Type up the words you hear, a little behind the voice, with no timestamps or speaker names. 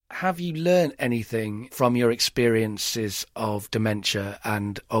Have you learned anything from your experiences of dementia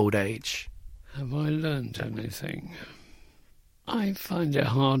and old age? Have I learned anything? I find it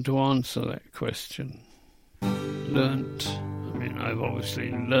hard to answer that question. I've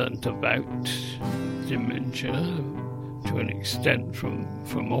obviously learnt about dementia to an extent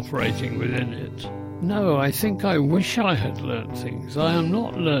from operating within it. No, I think I wish I had learnt things. I am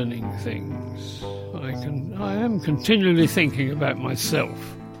not learning things. I am continually thinking about myself.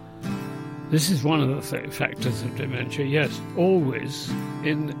 This is one of the factors of dementia, yes, always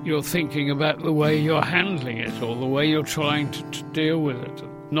you're thinking about the way you're handling it or the way you're trying to deal with it,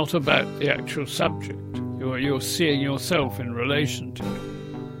 not about the actual subject. You're seeing yourself in relation to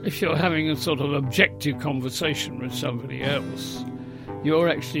it. If you're having a sort of objective conversation with somebody else, you're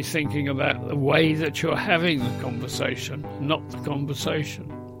actually thinking about the way that you're having the conversation, not the conversation.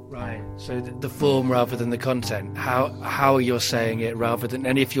 Right. So the form rather than the content. How you're saying it rather than,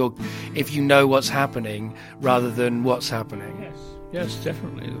 and if you know what's happening rather than what's happening. Yes,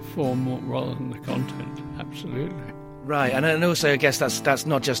 definitely the form rather than the content. Absolutely. Right, and also I guess that's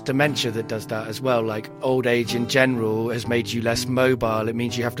not just dementia that does that as well. Like old age in general has made you less mobile. It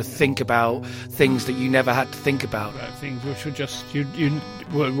means you have to think about things that you never had to think about. Right, things which were just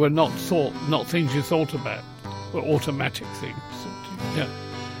were not things you thought about, were automatic things. Yeah.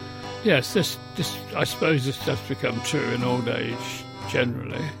 Yes, this I suppose this does become true in old age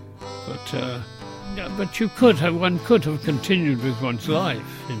generally, but one could have continued with one's life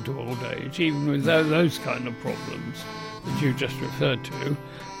into old age, even with those kind of problems that you just referred to.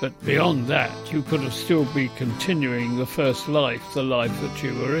 But beyond that, you could have still be continuing the first life, the life that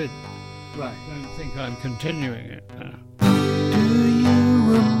you were in. Right. I don't think I'm continuing it now. Do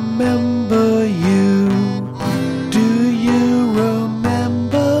you remember you? Do you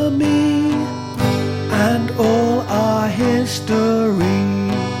remember me? And all our history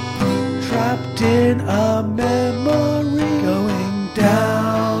trapped in a memory, going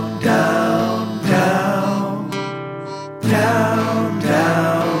down, down, down, down,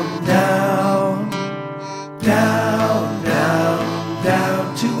 down, down, down, down,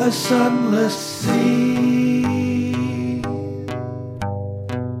 down to a sunless sea.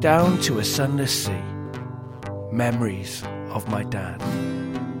 Down to a sunless sea. Memories of my dad.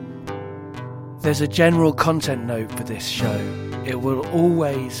 There's a general content note for this show. It will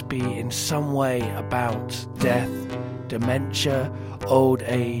always be in some way about death, dementia, old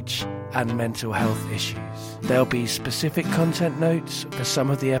age, and mental health issues. There'll be specific content notes for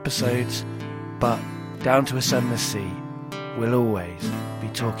some of the episodes, but Down to a Sunless Sea will always be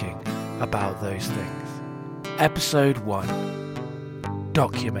talking about those things. Episode 1.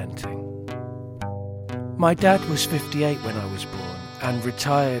 Documenting. My dad was 58 when I was born and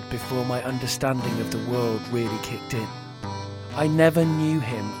retired before my understanding of the world really kicked in. I never knew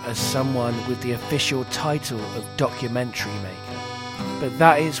him as someone with the official title of documentary maker, but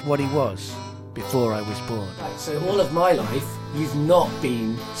that is what he was before I was born. So all of my life, you've not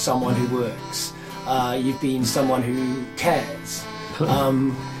been someone who works. You've been someone who cares.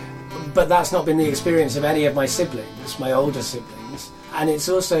 But that's not been the experience of any of my siblings, my older siblings. And it's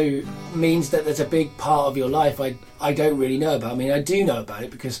also means that there's a big part of your life I don't really know about. I mean, I do know about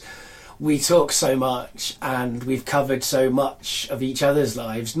it because we talk so much and we've covered so much of each other's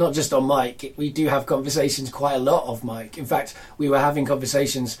lives, not just on mic. We do have conversations quite a lot off mic. In fact, we were having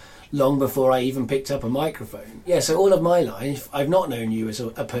conversations long before I even picked up a microphone. Yeah, so all of my life, I've not known you as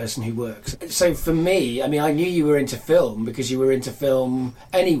a person who works. So for me, I mean, I knew you were into film because you were into film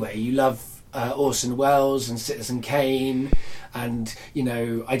anyway. You love Orson Welles and Citizen Kane, and, you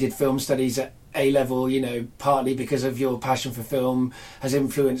know, I did film studies at A-level, you know, partly because of your passion for film has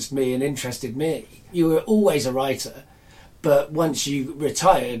influenced me and interested me. You were always a writer, but once you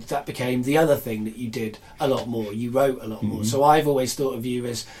retired, that became the other thing that you did a lot more. You wrote a lot more. So I've always thought of you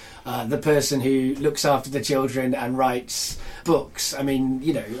as the person who looks after the children and writes books. I mean,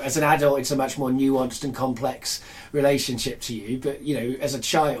 you know, as an adult, it's a much more nuanced and complex relationship to you. But, you know, as a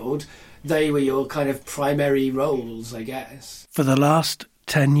child, they were your kind of primary roles, I guess. For the last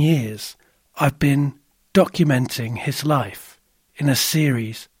 10 years, I've been documenting his life in a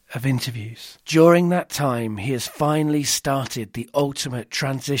series of interviews. During that time, he has finally started the ultimate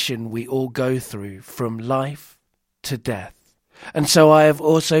transition we all go through from life to death. And so I have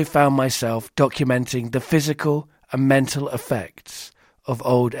also found myself documenting the physical and mental effects of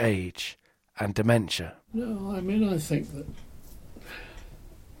old age and dementia. No, I mean, I think that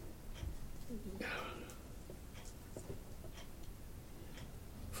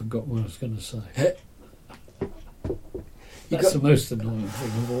forgot what I was going to say. That's the most annoying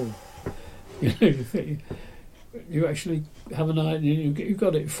thing of all. You know, You actually have an idea. You've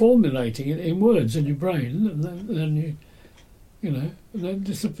got it formulating it in words in your brain, and then and then it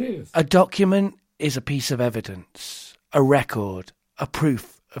disappears. A document is a piece of evidence, a record, a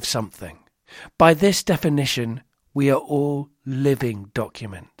proof of something. By this definition, we are all living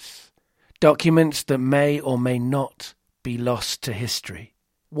documents. Documents that may or may not be lost to history.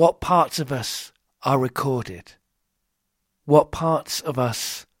 What parts of us are recorded? What parts of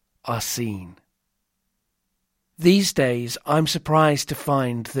us are seen? These days, I'm surprised to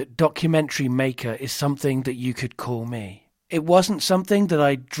find that documentary maker is something that you could call me. It wasn't something that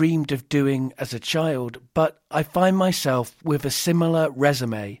I dreamed of doing as a child, but I find myself with a similar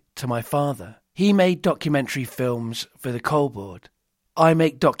resume to my father. He made documentary films for the Coal Board. I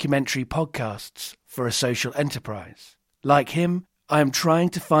make documentary podcasts for a social enterprise. Like him, I am trying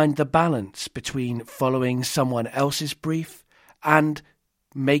to find the balance between following someone else's brief and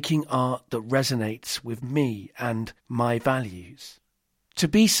making art that resonates with me and my values. To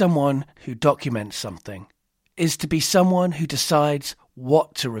be someone who documents something is to be someone who decides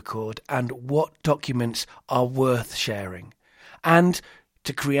what to record and what documents are worth sharing, and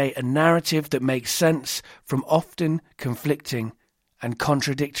to create a narrative that makes sense from often conflicting and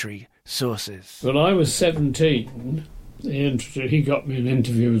contradictory sources. When I was 17, he got me an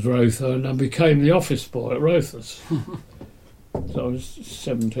interview with Rother, and I became the office boy at Rother's. So I was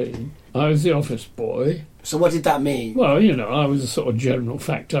 17. I was the office boy. So what did that mean? Well, I was a sort of general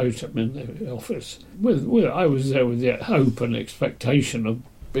factotum in the office. I was there with the hope and expectation of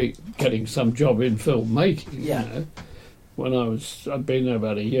getting some job in filmmaking. Yeah. When I'd been there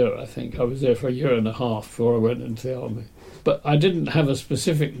about a year, I think. I was there for a year and a half before I went into the army. But I didn't have a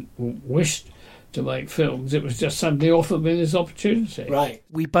specific wish to make films. It was just somebody offered me this opportunity. Right.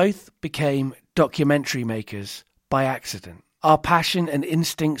 We both became documentary makers by accident. Our passion and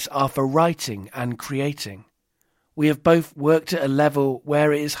instincts are for writing and creating. We have both worked at a level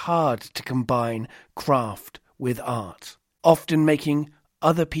where it is hard to combine craft with art, often making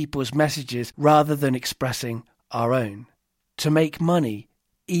other people's messages rather than expressing our own. To make money,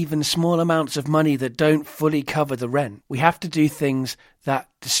 even small amounts of money that don't fully cover the rent, we have to do things that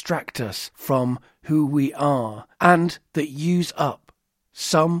distract us from who we are and that use up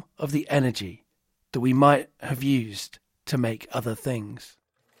some of the energy that we might have used to make other things.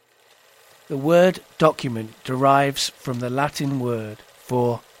 The word document derives from the Latin word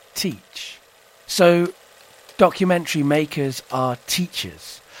for teach. So, documentary makers are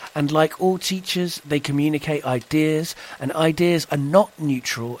teachers, and like all teachers, they communicate ideas, and ideas are not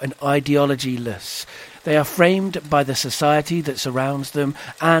neutral and ideology-less. They are framed by the society that surrounds them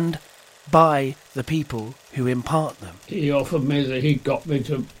and by the people who impart them. He offered me this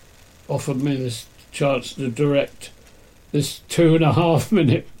chance to direct this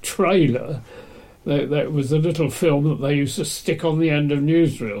 2.5-minute trailer that was a little film that they used to stick on the end of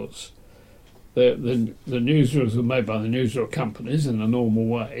newsreels. The newsreels were made by the newsreel companies in a normal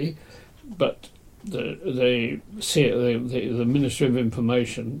way, but the Ministry of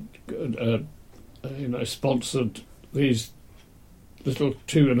Information sponsored these little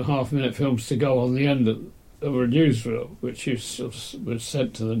 2.5-minute films to go on the end of a newsreel, which was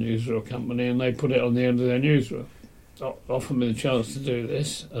sent to the newsreel company, and they put it on the end of their newsreel. Offered me the chance to do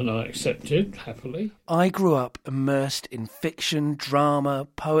this, and I accepted happily. I grew up immersed in fiction, drama,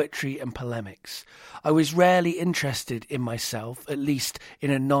 poetry and polemics. I was rarely interested in myself, at least in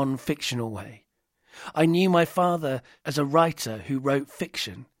a non-fictional way. I knew my father as a writer who wrote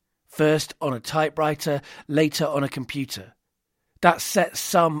fiction, first on a typewriter, later on a computer. That set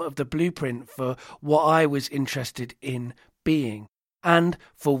some of the blueprint for what I was interested in being, and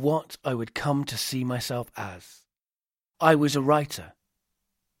for what I would come to see myself as. I was a writer,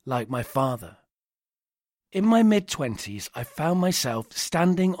 like my father. In my mid-20s, I found myself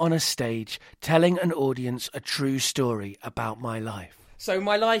standing on a stage telling an audience a true story about my life. So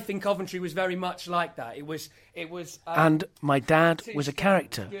my life in Coventry was very much like that. It was. And my dad was a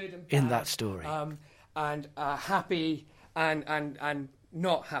character in that story. And happy and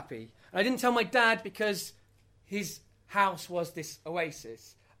not happy. And I didn't tell my dad because his house was this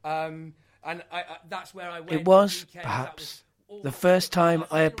oasis. And that's where I went. It was, perhaps, the first time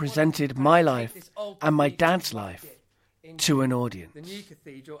I had presented my life and my dad's life to an audience. The new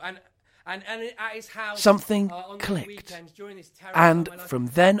cathedral. And at his house, something clicked. And from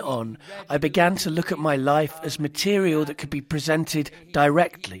then on, I began to look at my life as material that could be presented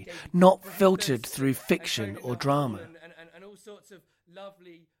directly, not filtered through fiction or drama. And all sorts of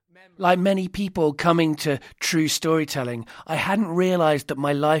lovely memories. Like many people coming to true storytelling, I hadn't realised that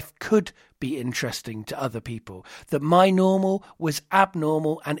my life could be interesting to other people, that my normal was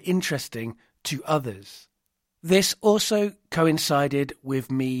abnormal and interesting to others. This also coincided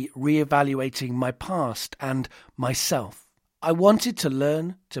with me reevaluating my past and myself. I wanted to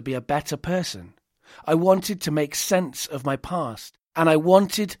learn to be a better person. I wanted to make sense of my past, and I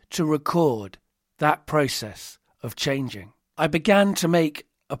wanted to record that process of changing. I began to make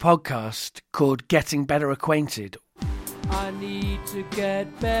a podcast called Getting Better Acquainted, I need to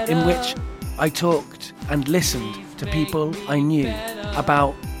get better. in which I talked and listened to people I knew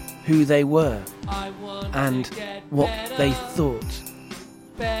about who they were and what they thought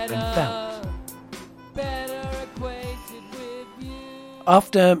and felt.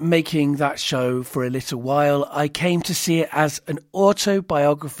 After making that show for a little while, I came to see it as an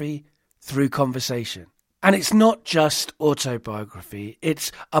autobiography through conversation. And it's not just autobiography,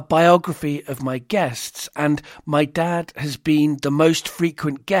 it's a biography of my guests, and my dad has been the most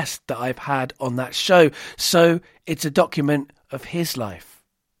frequent guest that I've had on that show, so it's a document of his life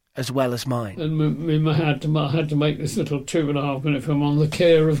as well as mine. And I had to make this little 2.5-minute film on the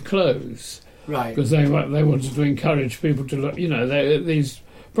care of clothes. Right. Because they wanted to encourage people to look, these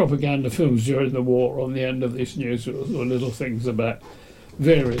propaganda films during the war on the end of this news were little things about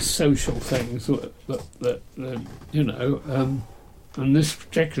various social things that and this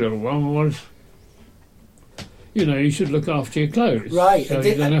particular one was, you should look after your clothes. Right. So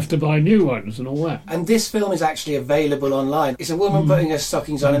you don't have to buy new ones and all that. And this film is actually available online. It's a woman putting her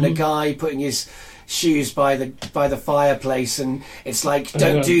stockings on and a guy putting his shoes by the fireplace, and it's like,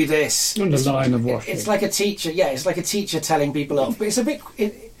 don't do this. And a line of washing. It's like a teacher. Yeah, it's like a teacher telling people off. But it's a bit.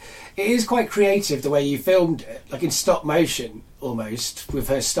 It is quite creative the way you filmed it, like in stop motion almost, with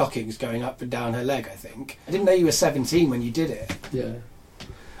her stockings going up and down her leg. I think I didn't know you were 17 when you did it. Yeah.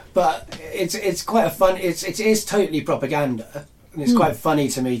 But it's quite a fun. It is totally propaganda, and it's quite funny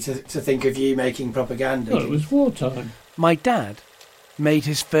to me to think of you making propaganda. Well, it was wartime. My dad made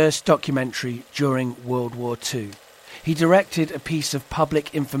his first documentary during World War II. He directed a piece of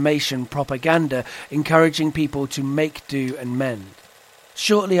public information propaganda encouraging people to make do and mend.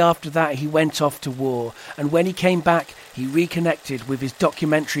 Shortly after that, he went off to war, and when he came back, he reconnected with his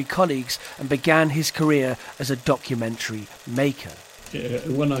documentary colleagues and began his career as a documentary maker.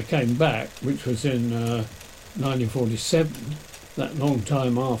 When I came back, which was in 1947, that long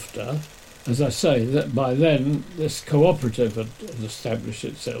time after, as I say, that by then this cooperative had established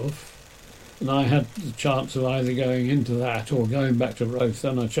itself, and I had the chance of either going into that or going back to Roath.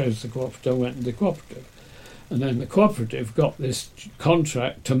 Then I chose the cooperative, went to the cooperative. And then the cooperative got this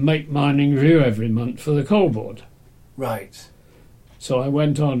contract to make Mining Review every month for the coal board. Right. So I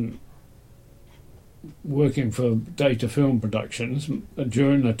went on working for Data Film Productions.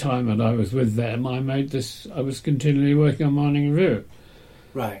 During the time that I was with them, I was continually working on Mining Review.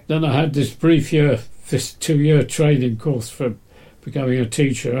 Right. Then I had this 2-year training course for becoming a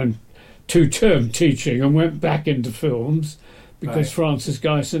teacher and 2-term teaching, and went back into films because Right. Francis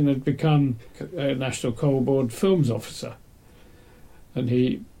Guyson had become a National Coal Board films officer. And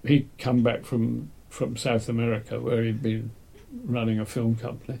he'd come back from South America, where he'd been running a film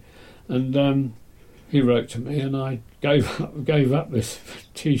company. And he wrote to me, and I gave up this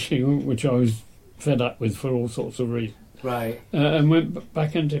teaching, which I was fed up with for all sorts of reasons. Right. And went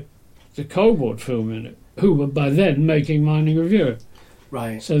back into the coal board film in it, who were by then making Mining Review.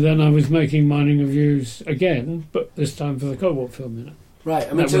 Right. So then I was making Mining Reviews again, but this time for the coal board film in it. Right.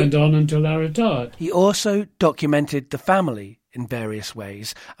 I mean, That went on until I retired. He also documented the family in various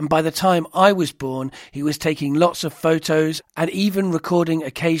ways, and by the time I was born, he was taking lots of photos and even recording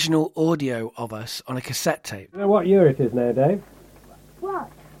occasional audio of us on a cassette tape. You know what year it is now, Dave? What?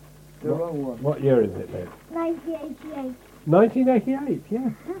 The wrong one. What year is it, Dave? 1988. 1988, yeah.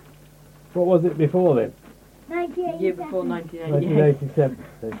 What was it before then? 1987. The year before 1988.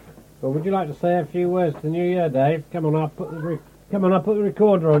 1987. Well, would you like to say a few words to the new year, Dave? Come on, I'll put the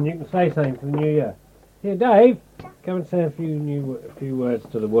recorder on. You can say something for the new year. Here, Dave, come and say a few words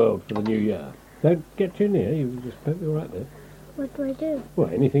to the world for the new year. Don't get too near. You just put me right there. What do I do?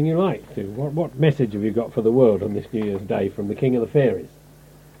 Well, anything you like to. What message have you got for the world on this New Year's Day from the King of the Fairies?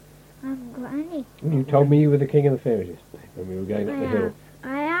 I haven't got any. You told me you were the King of the Fairies yesterday when we were going up the hill.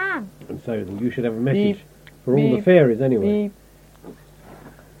 I am. And so you should have a message Beep. for all the Beep. fairies anyway. Beep.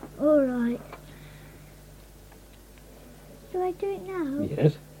 All right. Do I do it now?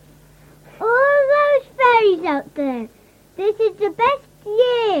 Yes. All those fairies out there, this is the best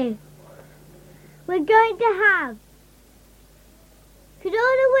year we're going to have. Because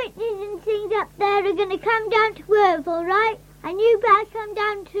all the witches and things up there are going to come down to Earth, all right? And you better come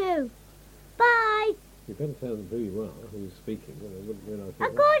down too. Bye. You better tell them who you are, who's speaking, or they wouldn't realise who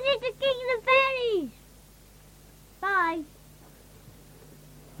Of course it's the King of the Fairies. Bye.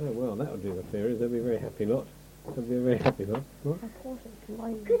 Oh, well, that would do the fairies. They'll be a very happy lot. I'll be very happy, though. What?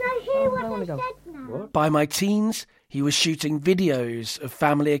 Could I hear what I said now? What? By my teens, he was shooting videos of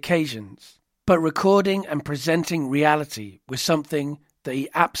family occasions. But recording and presenting reality was something that he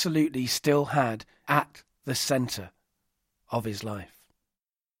absolutely still had at the centre of his life.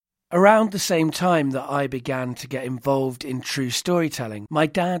 Around the same time that I began to get involved in true storytelling, my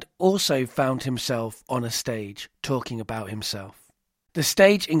dad also found himself on a stage talking about himself. The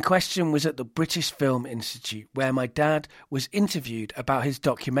stage in question was at the British Film Institute, where my dad was interviewed about his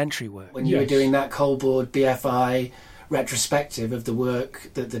documentary work. When you were doing that Coalboard BFI retrospective of the work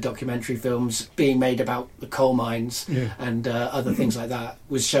that the documentary films being made about the coal mines and other things like that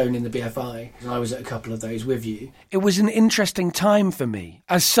was shown in the BFI. And I was at a couple of those with you. It was an interesting time for me,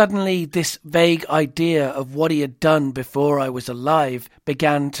 as suddenly this vague idea of what he had done before I was alive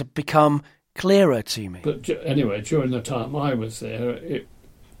began to become clearer to me. But anyway, during the time I was there, it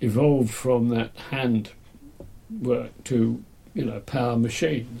evolved from that hand work to, power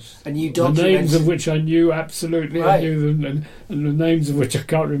machines. And you the names of which I knew absolutely, Right. I knew them, and the names of which I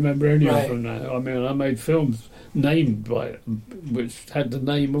can't remember any Right. of them now. I mean, I made films named by which had the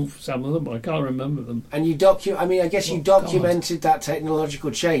name of some of them, but I can't remember them. And you I guess you documented that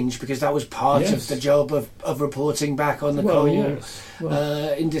technological change because that was part of the job of reporting back on the coal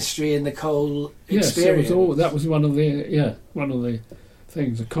industry and the coal experience. It was that was one of the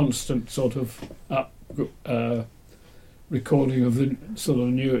things, a constant sort of recording of the sort of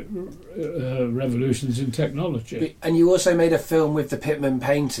new revolutions in technology. And you also made a film with the Pitman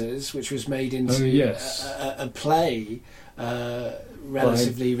Painters, which was made into a play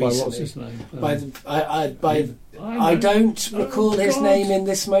relatively by recently. What's his name? I don't recall his name in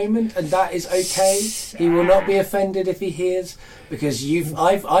this moment, and that is okay. He will not be offended if he hears, because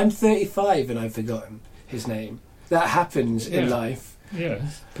I'm 35 and I've forgotten his name. That happens in life.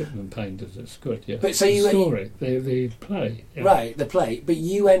 Yes, Pitman Painters, it's good, yeah. But so the story, the play. Yeah. Right, the play. But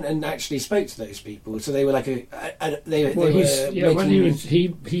you went and actually spoke to those people, so they were like he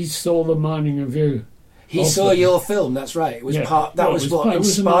saw the Mining Review. He saw your film. That's right. It was part. That was what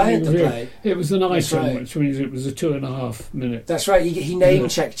inspired the play. It was an item, which means it was a 2.5 minute. That's right. He name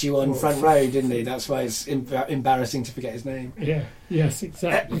checked you on Front Row, didn't he? That's why it's embarrassing to forget his name. Yeah. Yes,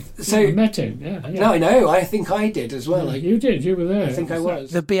 exactly. So I met him. Yeah. No, I know. I think I did as well. You did. You were there. I think I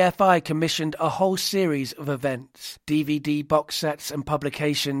was. The BFI commissioned a whole series of events, DVD box sets and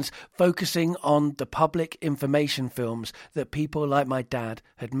publications focusing on the public information films that people like my dad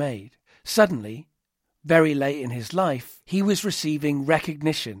had made. Suddenly, very late in his life, he was receiving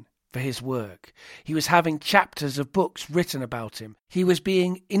recognition for his work. He was having chapters of books written about him. He was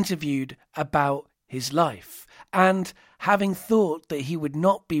being interviewed about his life. And having thought that he would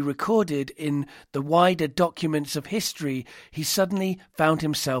not be recorded in the wider documents of history, he suddenly found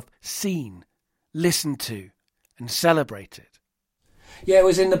himself seen, listened to, and celebrated. Yeah, it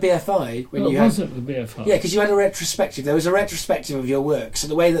was in the BFI. It wasn't the BFI. Yeah, because you had a retrospective. There was a retrospective of your work. So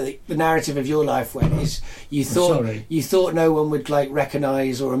the way that the narrative of your life went is you thought no one would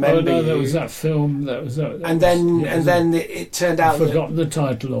recognise or remember you. There was that film. Then it turned out I've forgotten the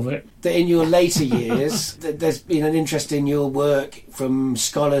title of it. That in your later years, there's been an interest in your work from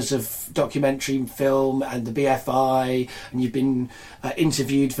scholars of documentary film and the BFI, and you've been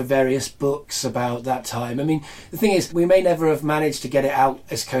interviewed for various books about that time. I mean, the thing is, we may never have managed to get it out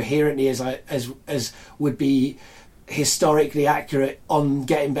as coherently as would be historically accurate on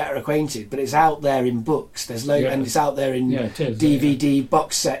Getting Better Acquainted, but it's out there in books. There's and it's out there in DVD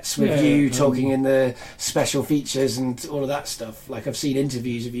box sets with you talking in the special features and all of that stuff. Like, I've seen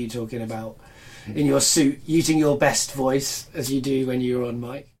interviews of you talking about in your suit, using your best voice as you do when you're on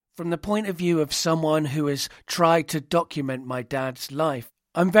mic. From the point of view of someone who has tried to document my dad's life,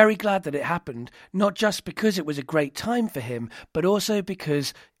 I'm very glad that it happened, not just because it was a great time for him, but also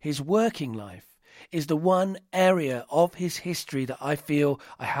because his working life is the one area of his history that I feel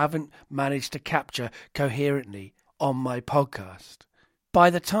I haven't managed to capture coherently on my podcast.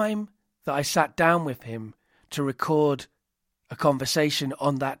 By the time that I sat down with him to record a conversation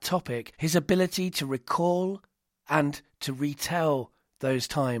on that topic, his ability to recall and to retell those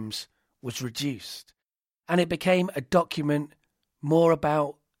times was reduced. And it became a document more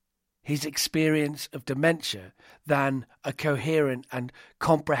about his experience of dementia than a coherent and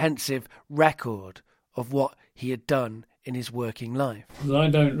comprehensive record of what he had done in his working life.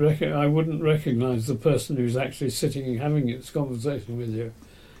 I wouldn't recognise the person who's actually sitting and having this conversation with you,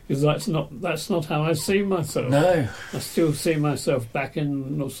 because that's not how I see myself. No, I still see myself back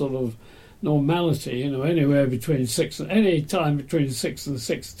in sort of normality, anywhere between any time between 6 and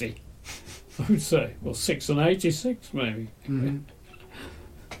 60, I would say, or 6 and 86 maybe. Mm-hmm.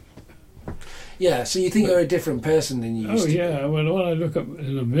 Yeah, so you think you're a different person than you used to be. Yeah, well, when I look up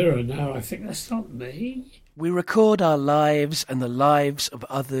in the mirror now, I think that's not me. We record our lives and the lives of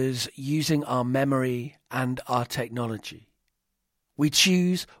others using our memory and our technology. We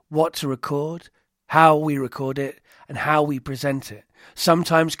choose what to record, how we record it, and how we present it,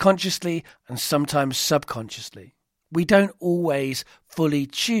 sometimes consciously and sometimes subconsciously. We don't always fully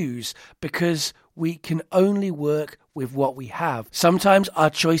choose because we can only work with what we have. Sometimes our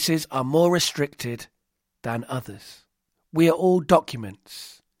choices are more restricted than others. We are all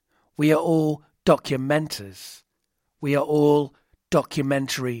documents. We are all documenters. We are all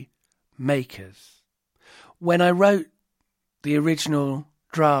documentary makers. When I wrote the original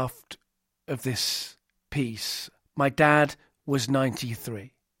draft of this piece, my dad was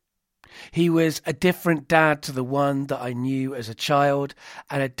 93. He was a different dad to the one that I knew as a child,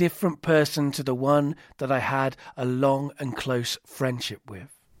 and a different person to the one that I had a long and close friendship with.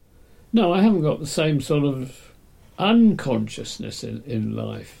 No, I haven't got the same sort of unconsciousness in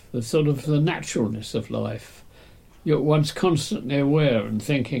life, the sort of the naturalness of life. One's constantly aware and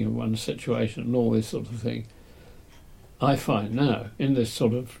thinking of one's situation and all this sort of thing. I find now, in this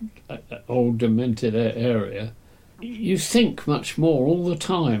sort of old demented area, you think much more all the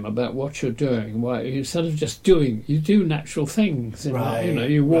time about what you're doing. Why, instead of just doing, you do natural things. Right,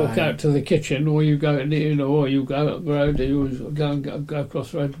 You walk out to the kitchen, or you go, or you go up the road, you go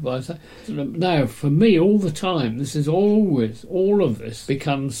across the road to buy something. Now, for me, all the time, this is always, all of this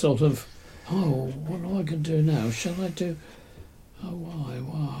becomes sort of, oh, what am I going to do now? Shall I do? Oh, why?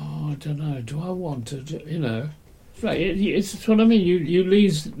 Well, I don't know. Do I want to do? Right, it's what I mean. You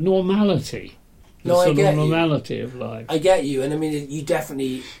lose normality. The I get normality of life. I get you, and I mean, you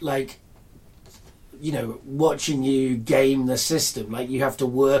definitely, watching you game the system, you have to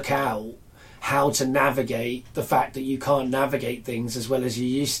work out how to navigate the fact that you can't navigate things as well as you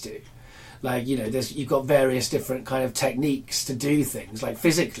used to. You've got various different kind of techniques to do things,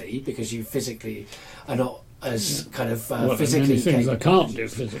 physically, because you physically are not as kind of physically many things capable. I can't do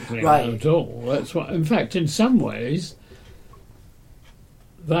physically Right. at all. That's what. In fact, in some ways,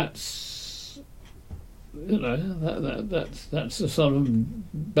 that's that's the sort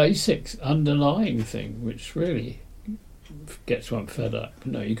of basic underlying thing which really gets one fed up.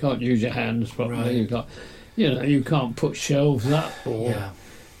 You can't use your hands properly. Right. You can't. You can't put shelves up or. Yeah.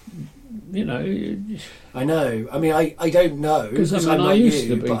 I know. I mean, I don't know because I'm not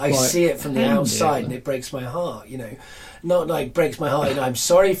you, but I see it from the outside and it breaks my heart. Not breaks my heart and I'm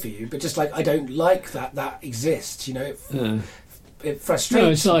sorry for you, but just I don't like that exists. It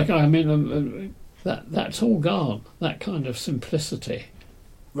frustrates. No, it's that's all gone. That kind of simplicity,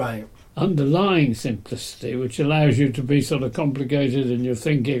 right? Underlying simplicity, which allows you to be sort of complicated in your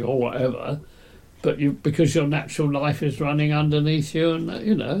thinking or whatever. But because your natural life is running underneath you,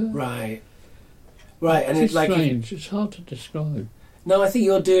 and right, and it's strange. It's hard to describe. No, I think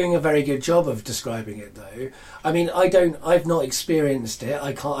you're doing a very good job of describing it, though. I mean, I've not experienced it.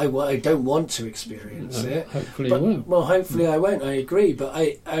 I can't. I don't want to experience it. Hopefully, you won't. Well, hopefully, I won't. I agree, but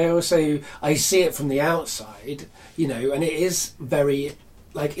I also see it from the outside, and it is very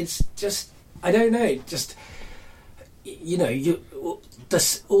it's just I don't know, just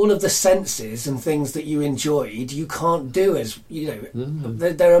all of the senses and things that you enjoyed, you can't do as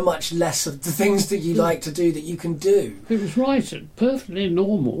there are much less of the things that you like to do that you can do. It was perfectly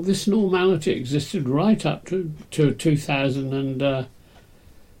normal. This normality existed right up to 2012.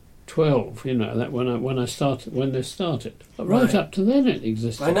 That when this started, right up to then it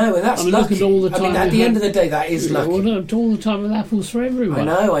existed. I know, and that's lucky. Look at all the time. At the end of the day, that is lucky. All the time with apples for everyone.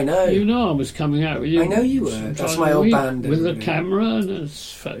 I know. I was coming out with you. I know you were. That's my old band. With the camera and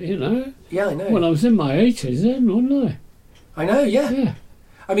it's, Yeah, I know. Well, I was in my 80s then, wasn't I? I know, yeah.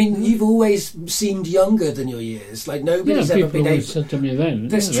 I mean, you've always seemed younger than your years. Nobody's ever been able. Said to me then.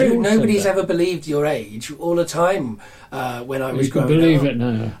 That's true. Nobody's ever believed your age all the time. When I was growing up. You could believe it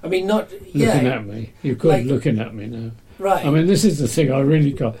now. I mean, not looking at me. You could looking at me now. Right. I mean, this is the thing I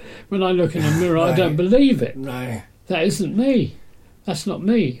really got. When I look in the mirror, I don't believe it. No. That isn't me. That's not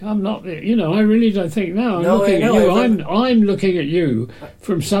me. I'm not. I really don't think now. I'm looking at you. I'm looking at you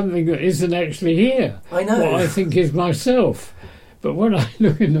from something that isn't actually here. I know. What I think is myself. But when I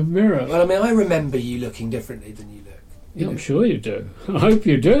look in the mirror... Well, I mean, I remember you looking differently than you look. I'm sure you do. I hope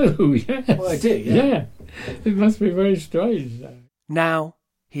you do, yes. Well, I do, yeah. Yeah. It must be very strange, though. Now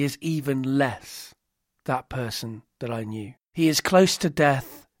he is even less that person that I knew. He is close to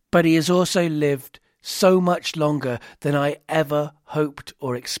death, but he has also lived so much longer than I ever hoped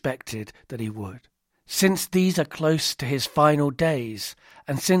or expected that he would. Since these are close to his final days,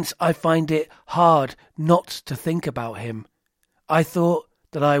 and since I find it hard not to think about him, I thought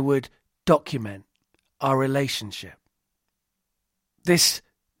that I would document our relationship. This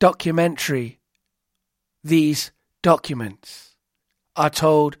documentary, these documents are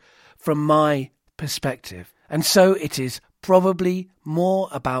told from my perspective, and so it is probably more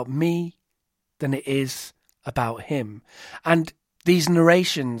about me than it is about him. And these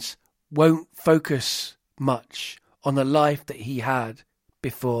narrations won't focus much on the life that he had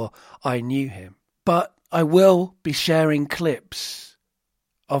before I knew him. But I will be sharing clips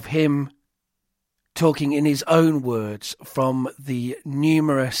of him talking in his own words from the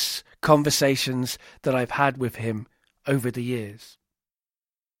numerous conversations that I've had with him over the years.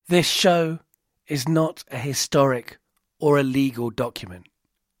 This show is not a historic or a legal document.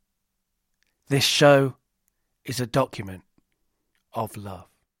 This show is a document of love.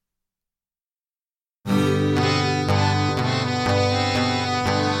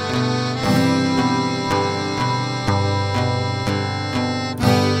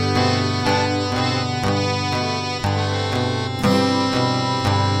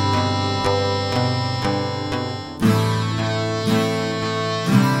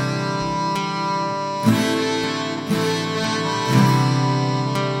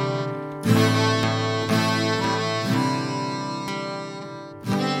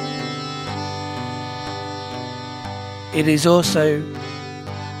 It is also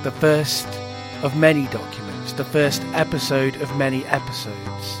the first of many documents, the first episode of many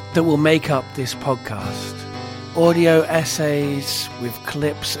episodes that will make up this podcast. Audio essays with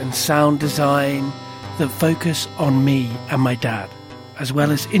clips and sound design that focus on me and my dad, as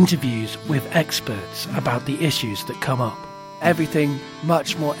well as interviews with experts about the issues that come up. Everything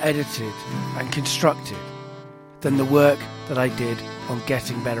much more edited and constructed than the work that I did on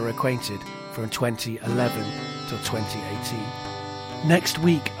Getting Better Acquainted from 2011 till 2018. Next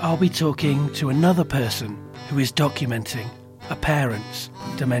week, I'll be talking to another person who is documenting a parent's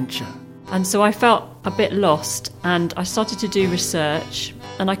dementia. And so I felt a bit lost, and I started to do research,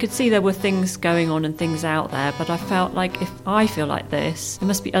 and I could see there were things going on and things out there, but I felt like if I feel like this, there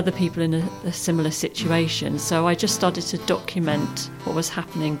must be other people in a similar situation. So I just started to document what was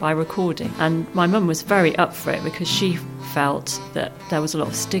happening by recording. And my mum was very up for it because she felt that there was a lot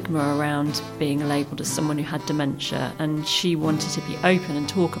of stigma around being labelled as someone who had dementia, and she wanted to be open and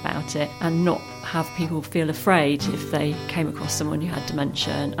talk about it and not have people feel afraid if they came across someone who had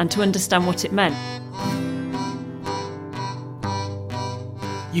dementia, and to understand what it meant.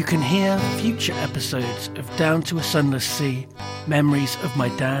 You can hear future episodes of Down to a Sunless Sea, Memories of My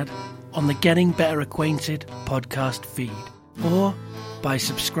Dad, on the Getting Better Acquainted podcast feed, or by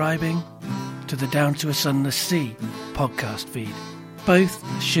subscribing to the Down to a Sunless Sea podcast feed. Both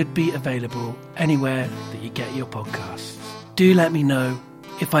should be available anywhere that you get your podcasts. Do let me know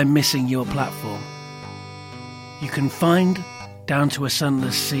if I'm missing your platform. You can find Down to a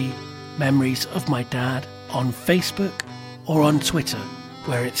Sunless Sea, Memories of My Dad on Facebook or on Twitter,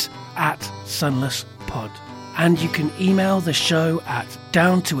 where it's @SunlessPod. And you can email the show at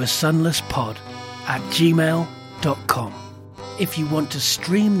downtoasunlesspod@gmail.com. If you want to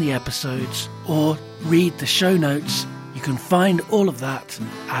stream the episodes or read the show notes, you can find all of that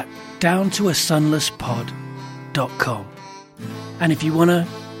at downtoasunlesspod.com. And if you want to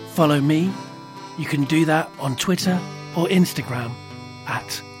follow me, you can do that on Twitter or Instagram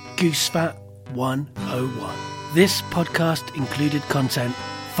at GooseFat101. This podcast included content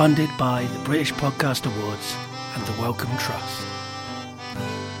funded by the British Podcast Awards and the Wellcome Trust.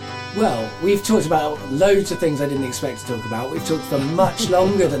 Well, we've talked about loads of things I didn't expect to talk about. We've talked for much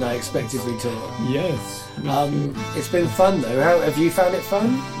longer than I expected we'd talk. Yes. It's been fun though. How, have you found it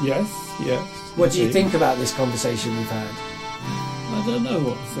fun? Yes. What do you think about this conversation we've had? I don't know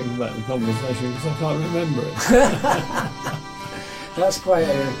what to think about the conversation because I can't remember it. That's quite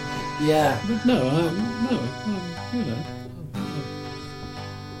a... yeah. But no, you know.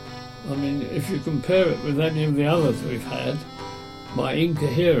 I mean, if you compare it with any of the others we've had, my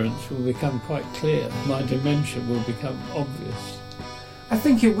incoherence will become quite clear. My dementia will become obvious. I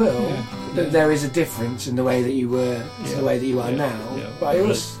think it will. Yeah. There is a difference in the way that you were to the way that you are now. Yeah. But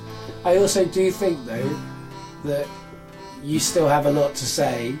I also do think, though, that you still have a lot to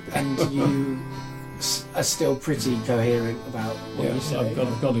say, and you are still pretty coherent about what you say.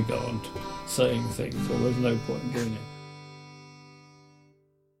 I've got to go on saying things, or there's no point in doing it.